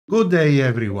Good day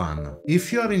everyone!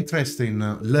 If you are interested in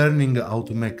learning how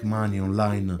to make money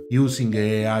online using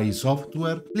AI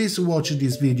software, please watch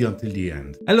this video until the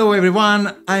end. Hello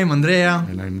everyone, I'm Andrea.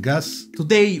 And I'm Gus.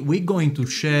 Today we're going to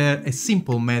share a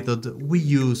simple method we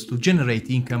use to generate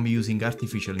income using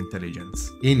artificial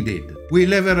intelligence. Indeed. We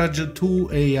leverage two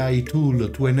AI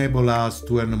tools to enable us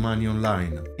to earn money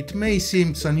online. It may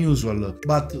seem unusual,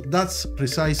 but that's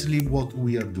precisely what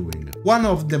we are doing. One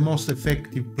of the most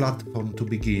effective platforms to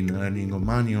begin earning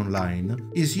money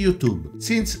online is YouTube,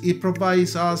 since it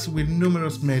provides us with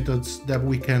numerous methods that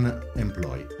we can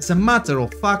employ. As a matter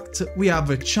of fact, we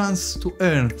have a chance to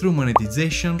earn through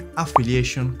monetization,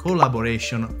 affiliation,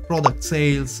 collaboration, product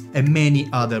sales, and many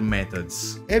other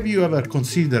methods. Have you ever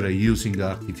considered using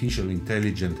artificial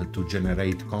intelligence to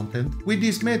generate content? With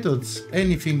these methods,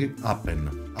 anything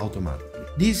happens automatically.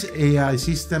 This AI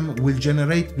system will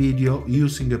generate video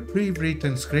using a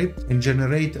pre-written script and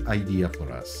generate idea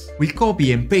for us. We'll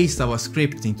copy and paste our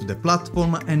script into the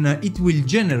platform and it will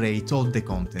generate all the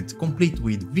content, complete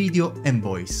with video and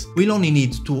voice. We'll only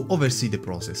need to oversee the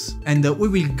process, and we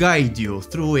will guide you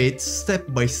through it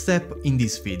step by step in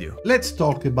this video. Let's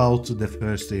talk about the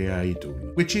first AI tool,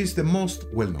 which is the most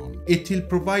well-known. It will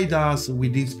provide us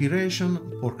with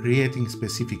inspiration for creating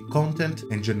specific content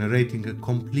and generating a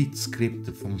complete script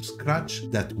from scratch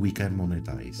that we can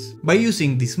monetize. By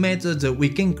using this method, we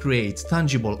can create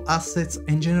tangible assets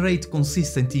and generate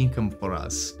consistent income for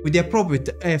us. With the appropriate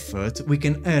effort, we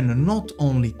can earn not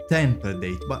only 10 per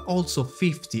date, but also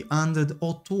 50, 100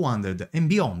 or 200 and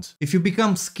beyond. If you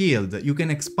become skilled, you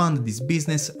can expand this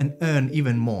business and earn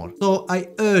even more. So I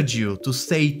urge you to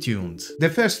stay tuned. The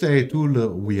first AI tool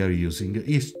we are using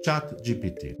is Chat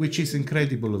GPT, which is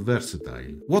incredibly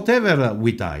versatile. Whatever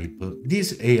we type,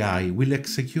 this AI will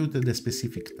execute the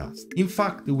specific task. In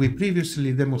fact, we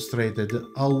previously demonstrated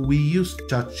how we used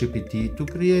Chat GPT to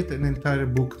create an entire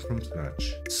book from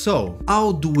scratch. So,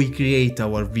 how do we create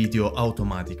our video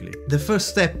automatically? The first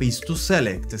step is to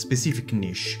select a specific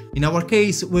niche. In our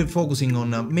case, we're focusing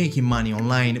on making money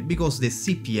online because the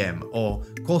CPM, or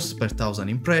cost per thousand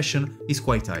impression, is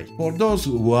quite high. For those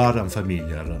who are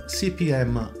unfamiliar,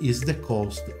 CPM is the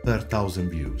cost per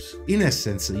thousand views. In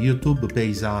essence, YouTube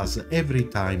pays us every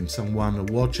time someone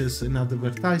watches an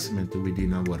advertisement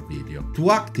within our video.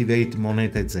 To activate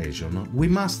monetization, we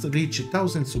must reach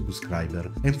 1,000 subscribers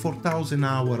and 4,000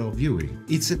 hours of viewing.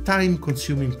 It's a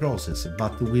time-consuming process,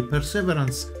 but with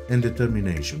perseverance and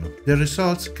determination, the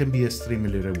results can be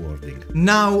extremely rewarding.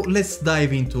 Now let's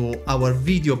dive into our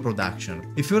video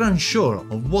production. If you're unsure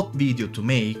of what video to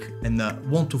make and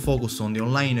want to focus on the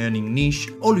online earning niche,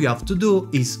 all you have to do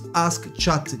is ask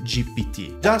Chat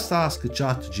GPT. Just ask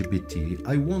Chat GPT,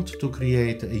 I want to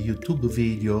create a YouTube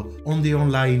video on the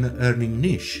online earning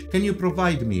niche. Can you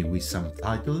provide me with some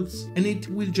titles? And it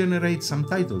will generate some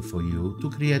title for you to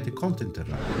create a content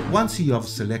around. Once you have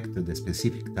selected a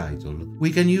specific title,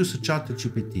 we can use Chat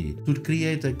GPT to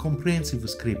create a comprehensive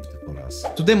script for us.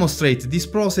 To demonstrate this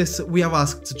process, we have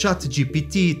asked Chat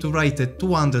GPT to write a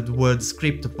 200-word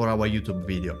script for our YouTube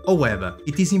video. However,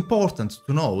 it is important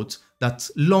to note that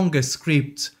longer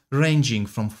scripts ranging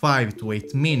from 5 to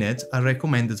 8 minutes are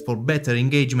recommended for better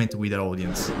engagement with our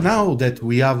audience. Now that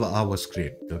we have our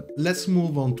script, let's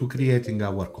move on to creating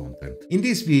our content. In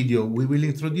this video, we will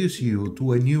introduce you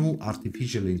to a new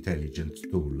artificial intelligence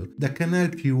tool that can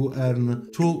help you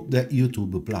earn through the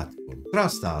YouTube platform.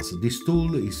 Trust us, this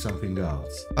tool is something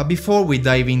else. But before we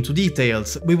dive into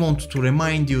details, we want to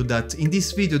remind you that in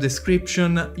this video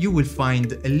description you will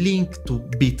find a link to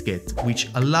BitGet, which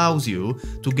allows you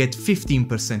to get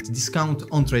 15% discount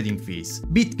on trading fees.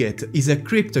 BitGet is a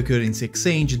cryptocurrency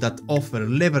exchange that offers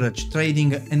leverage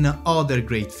trading and other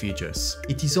great features.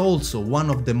 It is also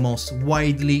one of the most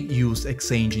widely used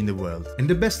exchanges in the world. And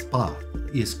the best part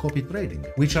is copy trading,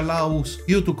 which allows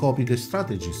you to copy the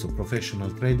strategies of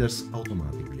professional traders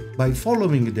automatically. By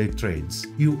following their trades,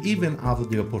 you even have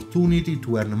the opportunity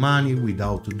to earn money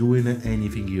without doing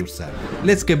anything yourself.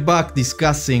 Let's get back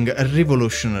discussing a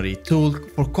revolutionary tool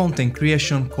for content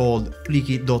creation called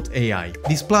Fliki.ai.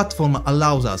 This platform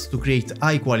allows us to create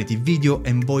high-quality video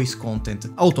and voice content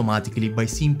automatically by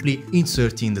simply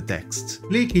inserting the text.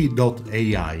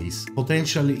 Fliki.ai's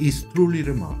potential is truly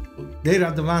remarkable. Their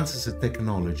advanced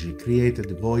technology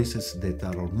created voices that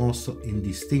are almost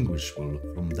indistinguishable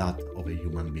from that of a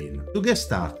human being. been. To get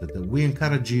started, we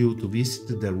encourage you to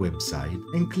visit their website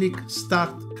and click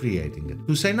Start Creating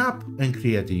to sign up and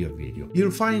create your video.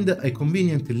 You'll find a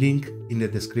convenient link in the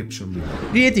description below.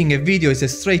 Creating a video is a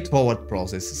straightforward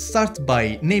process. Start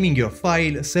by naming your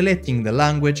file, selecting the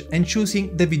language and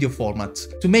choosing the video format.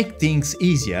 To make things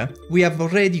easier, we have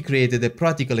already created a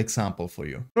practical example for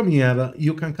you. From here,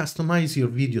 you can customize your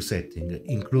video setting,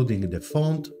 including the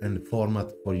font and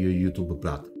format for your YouTube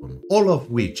platform, all of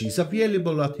which is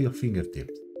available at your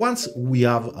fingertips. Once we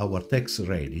have our text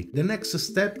ready, the next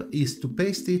step is to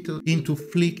paste it into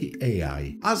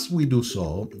Fliki.ai. As we do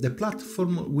so, the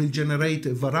platform will generate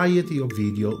a variety of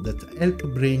videos that help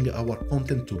bring our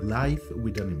content to life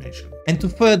with animation. And to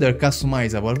further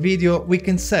customize our video, we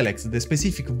can select the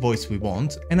specific voice we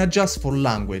want and adjust for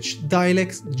language,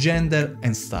 dialects, gender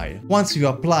and style. Once you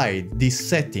applied these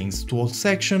settings to all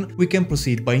sections, we can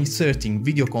proceed by inserting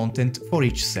video content for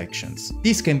each section.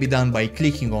 This can be done by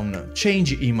clicking on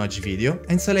Change Image Video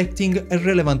and selecting a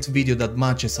relevant video that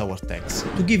matches our text.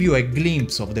 To give you a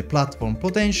glimpse of the platform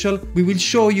potential, we will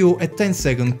show you a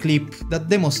 10-second clip that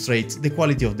demonstrates the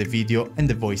quality of the video and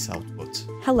the voice output.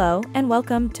 Hello and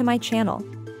welcome to my channel.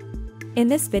 In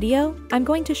this video, I'm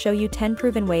going to show you 10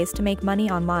 proven ways to make money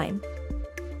online.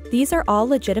 These are all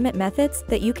legitimate methods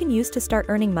that you can use to start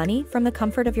earning money from the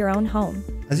comfort of your own home.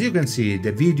 As you can see,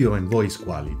 the video and voice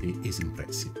quality is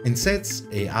impressive and sets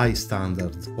a high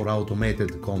standard for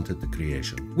automated content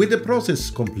creation. With the process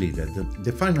completed,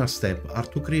 the final step are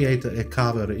to create a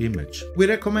cover image. We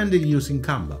recommend using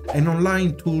Canva, an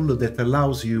online tool that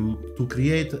allows you to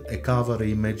create a cover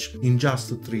image in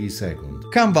just 3 seconds.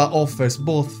 Canva offers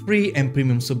both free and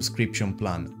premium subscription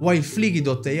plan, while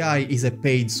Fliki.ai is a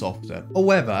paid software.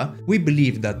 However, we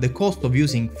believe that the cost of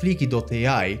using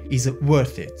Fliki.ai is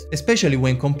worth it, especially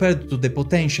when compared to the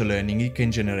potential earning it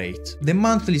can generate. The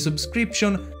monthly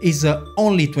subscription is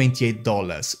only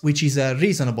 $28, which is a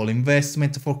reasonable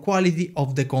investment for quality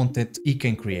of the content it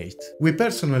can create. We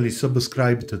personally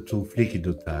subscribed to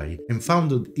Fliki.ai and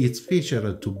found its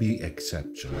feature to be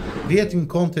exceptional. Creating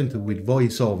content with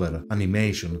voiceover,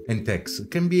 animation and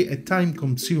text can be a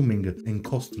time-consuming and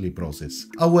costly process.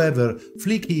 However,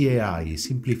 Fliki.ai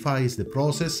simplifies the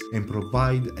process and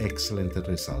provides excellent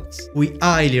results. We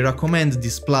highly recommend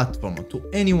this platform to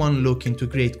anyone looking to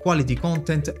create quality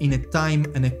content in a time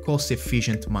and a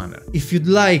cost-efficient manner. If you'd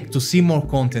like to see more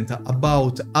content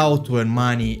about how to earn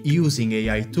money using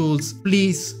AI tools,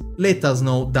 please let us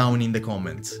know down in the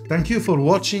comments. Thank you for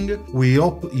watching. We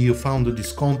hope you found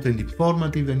this content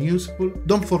informative and useful.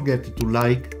 Don't forget to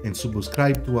like and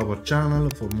subscribe to our channel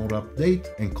for more updates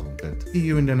and content. See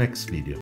you in the next video.